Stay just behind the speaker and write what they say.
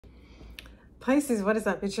Pisces, what is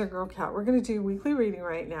up? It's your girl Kat. We're going to do weekly reading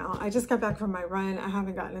right now. I just got back from my run. I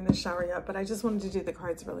haven't gotten in the shower yet, but I just wanted to do the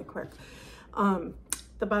cards really quick. The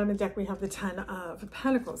bottom of the deck, we have the 10 of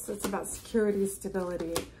Pentacles. So it's about security,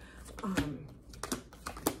 stability,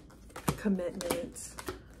 commitment.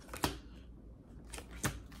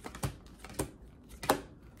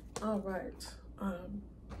 All right.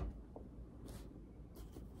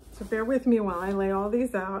 So bear with me while I lay all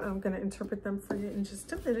these out. I'm going to interpret them for you in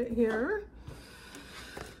just a minute here.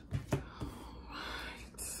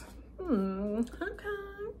 Okay.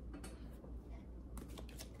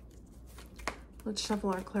 Let's shuffle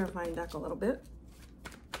our clarifying deck a little bit.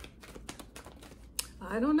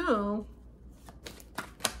 I don't know.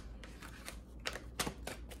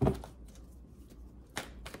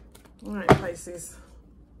 All right, Pisces.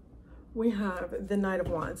 We have the Knight of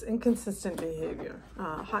Wands, inconsistent behavior,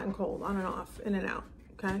 hot and cold, on and off, in and out,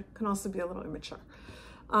 okay? Can also be a little immature.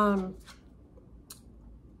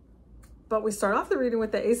 But we start off the reading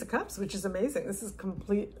with the Ace of Cups, which is amazing. This is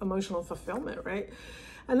complete emotional fulfillment, right?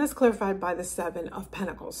 And that's clarified by the 7 of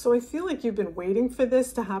Pentacles. So I feel like you've been waiting for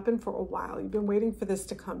this to happen for a while. You've been waiting for this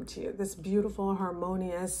to come to you. This beautiful,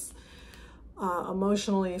 harmonious,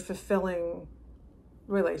 emotionally fulfilling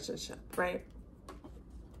relationship, right?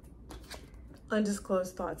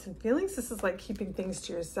 Undisclosed thoughts and feelings. This is like keeping things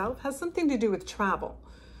to yourself. Has something to do with travel.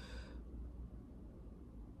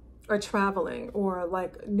 Or traveling, or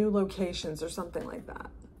like new locations or something like that.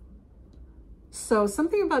 So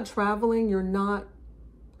something about traveling you're not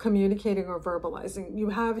communicating or verbalizing.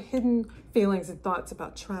 You have hidden feelings and thoughts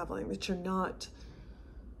about traveling that you're not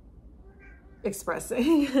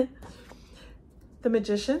expressing. The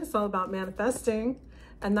Magician is all about manifesting,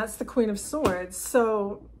 and that's the Queen of Swords.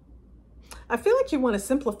 So I feel like you want to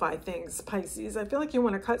simplify things, Pisces. I feel like you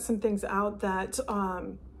want to cut some things out that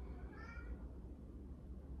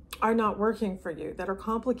are not working for you, that are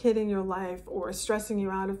complicating your life or stressing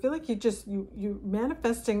you out. I feel like you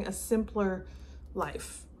manifesting a simpler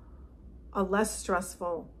life, a less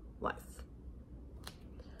stressful life.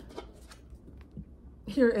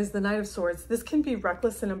 Here is the Knight of Swords. This can be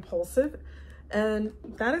reckless and impulsive, and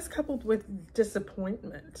that is coupled with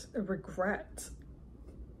disappointment, regret.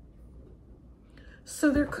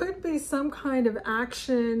 So there could be some kind of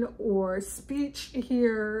action or speech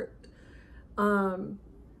here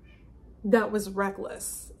that was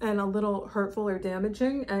reckless and a little hurtful or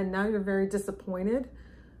damaging, and now you're very disappointed,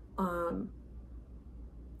 kind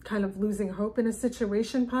of losing hope in a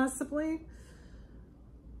situation possibly.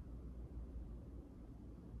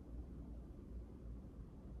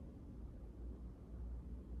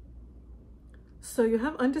 So you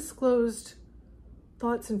have undisclosed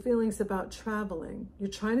thoughts and feelings about traveling. You're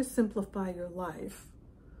trying to simplify your life.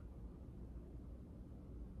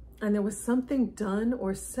 And there was something done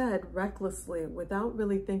or said recklessly without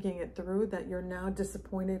really thinking it through that you're now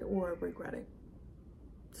disappointed or regretting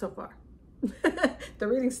so far. The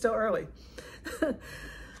reading's still early.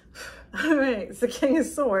 All right, it's the King of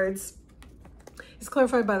Swords. It's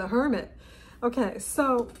clarified by the Hermit. Okay,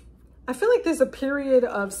 so I feel like there's a period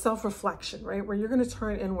of self-reflection, right? Where you're going to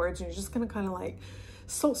turn inwards and you're just going to kind of like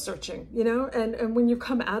soul searching, you know? And when you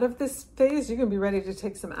come out of this phase, you're going to be ready to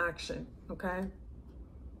take some action, okay?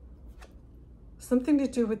 Something to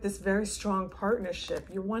do with this very strong partnership.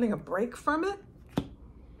 You're wanting a break from it.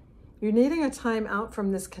 You're needing a time out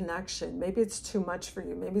from this connection. Maybe it's too much for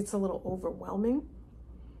you. Maybe it's a little overwhelming.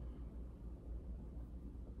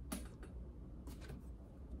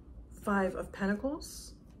 Five of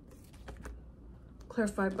Pentacles.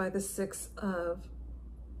 Clarified by the 6 of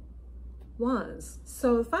Wands.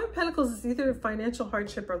 So the 5 of Pentacles is either financial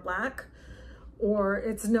hardship or lack, or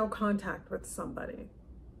it's no contact with somebody.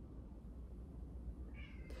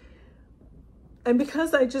 And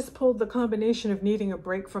because I just pulled the combination of needing a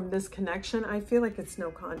break from this connection, I feel like it's no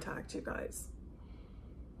contact, you guys.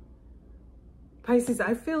 Pisces,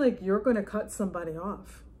 I feel like you're going to cut somebody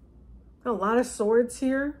off. A lot of swords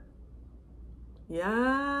here.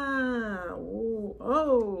 Yeah. Ooh.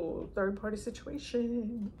 Oh, third party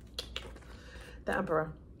situation. The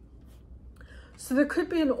Emperor. So there could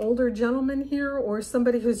be an older gentleman here, or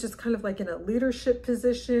somebody who's just kind of like in a leadership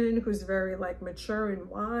position, who's very like mature and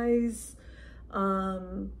wise.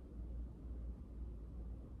 Well,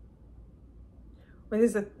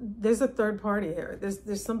 there's a third party here.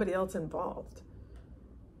 There's somebody else involved.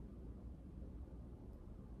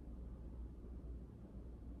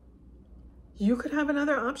 You could have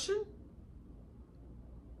another option.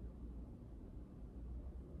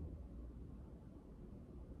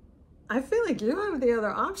 I feel like you have the other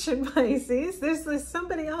option, Pisces. There's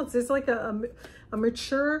somebody else. There's like a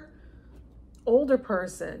mature older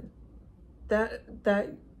person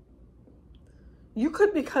that you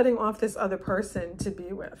could be cutting off this other person to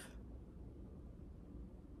be with.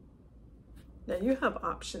 Now you have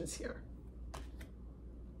options here.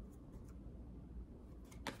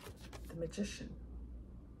 The Magician.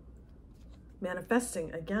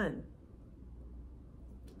 Manifesting again.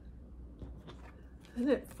 Isn't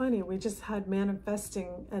it funny? We just had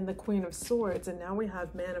manifesting and the Queen of Swords, and now we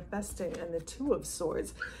have manifesting and the Two of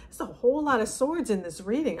Swords. There's a whole lot of swords in this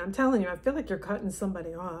reading. I'm telling you, I feel like you're cutting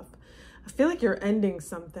somebody off. I feel like you're ending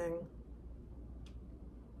something.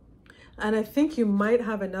 And I think you might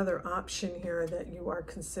have another option here that you are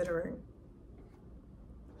considering.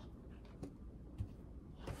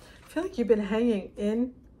 I feel like you've been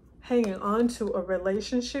hanging on to a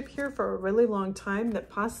relationship here for a really long time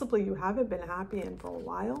that possibly you haven't been happy in for a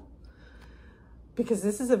while, because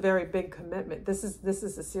this is a very big commitment. This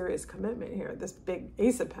is a serious commitment here. This big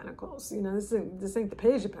Ace of Pentacles, you know, this ain't the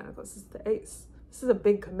Page of Pentacles, this is the Ace. This is a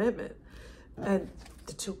big commitment. And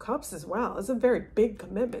the Two Cups as well. It's a very big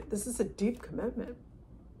commitment. This is a deep commitment.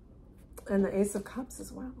 And the Ace of Cups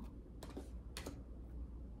as well.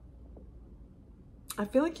 I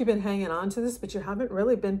feel like you've been hanging on to this, but you haven't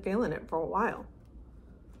really been feeling it for a while.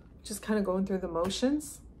 Just kind of going through the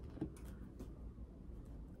motions.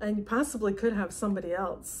 And you possibly could have somebody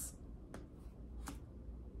else,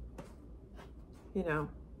 you know,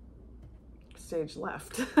 stage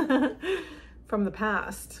left from the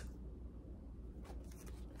past.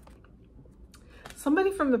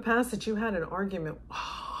 Somebody from the past that you had an argument.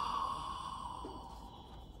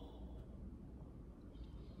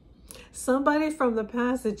 Somebody from the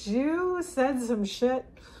past that you said some shit.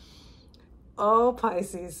 Oh,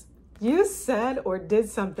 Pisces. You said or did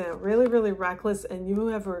something really, really reckless, and you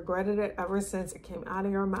have regretted it ever since it came out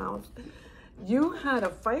of your mouth. You had a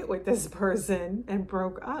fight with this person and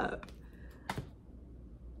broke up.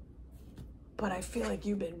 But I feel like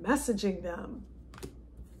you've been messaging them.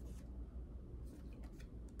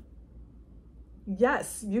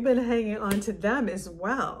 Yes, you've been hanging on to them as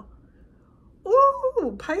well.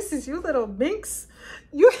 Ooh, Pisces, you little minx.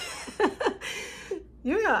 You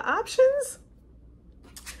got options.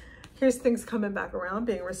 Here's things coming back around,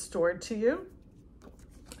 being restored to you.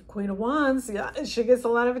 Queen of Wands, yeah, she gets a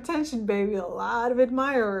lot of attention, baby. A lot of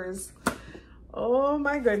admirers. Oh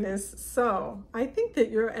my goodness. So I think that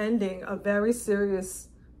you're ending a very serious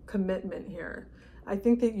commitment here. I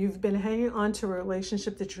think that you've been hanging on to a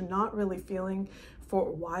relationship that you're not really feeling for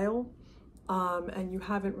a while. And you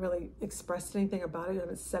haven't really expressed anything about it. You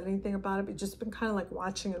haven't said anything about it. But you've just been kind of like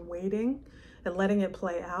watching and waiting and letting it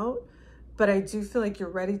play out. But I do feel like you're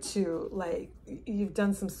ready to, like, you've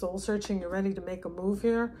done some soul searching. You're ready to make a move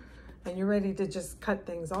here. And you're ready to just cut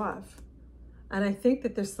things off. And I think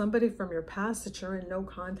that there's somebody from your past that you're in no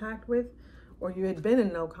contact with, or you had been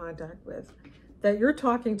in no contact with, that you're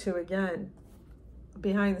talking to again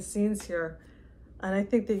behind the scenes here. And I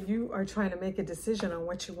think that you are trying to make a decision on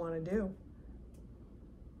what you want to do.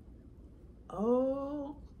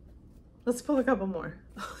 Oh, let's pull a couple more.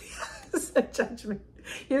 Oh, yes, Judgment.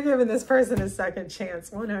 You're giving this person a second chance,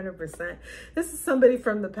 100%. This is somebody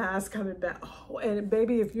from the past coming back. Oh, and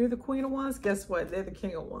baby, if you're the Queen of Wands, guess what? They're the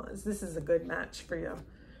King of Wands. This is a good match for you.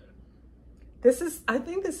 I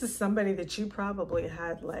think this is somebody that you probably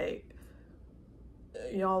had, like,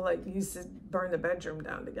 y'all like used to burn the bedroom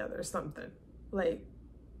down together or something. Like,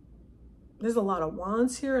 there's a lot of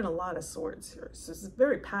wands here and a lot of swords here. So it's a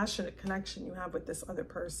very passionate connection you have with this other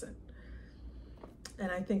person. And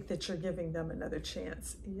I think that you're giving them another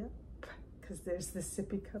chance. Yep, because there's the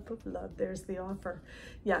sippy cup of love. There's the offer.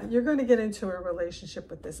 Yeah, you're going to get into a relationship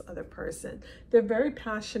with this other person. They're very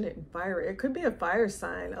passionate and fiery. It could be a fire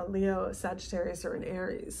sign, a Leo, a Sagittarius, or an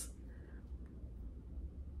Aries.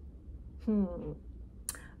 All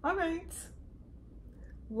right.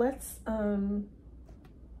 Let's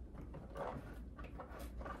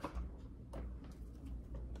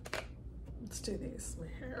do these. My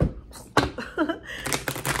hair.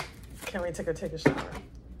 Can't wait to go take a shower.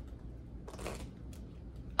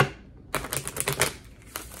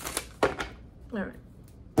 All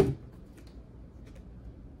right.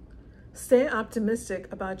 Stay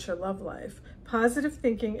optimistic about your love life. Positive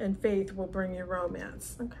thinking and faith will bring you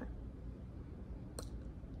romance. Okay.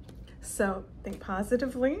 So think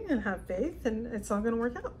positively and have faith, and it's all going to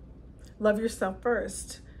work out. Love yourself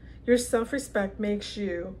first. Your self-respect makes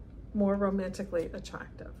you more romantically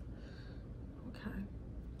attractive. Okay.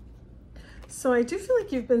 So I do feel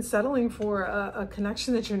like you've been settling for a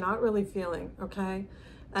connection that you're not really feeling, okay?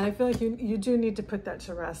 And I feel like you do need to put that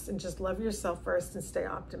to rest and just love yourself first and stay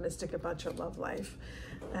optimistic about your love life.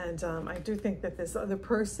 And I do think that this other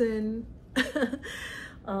person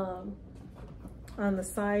on the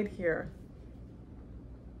side here,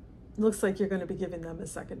 looks like you're going to be giving them a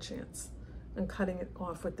second chance and cutting it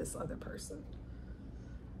off with this other person.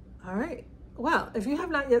 All right. Well, if you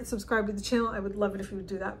have not yet subscribed to the channel, I would love it if you would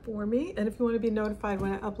do that for me. And if you want to be notified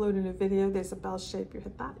when I upload a new video, there's a bell shape. You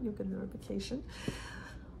hit that, you get a notification.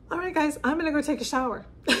 All right, guys, I'm going to go take a shower.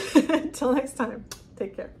 Until next time,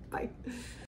 take care. Bye.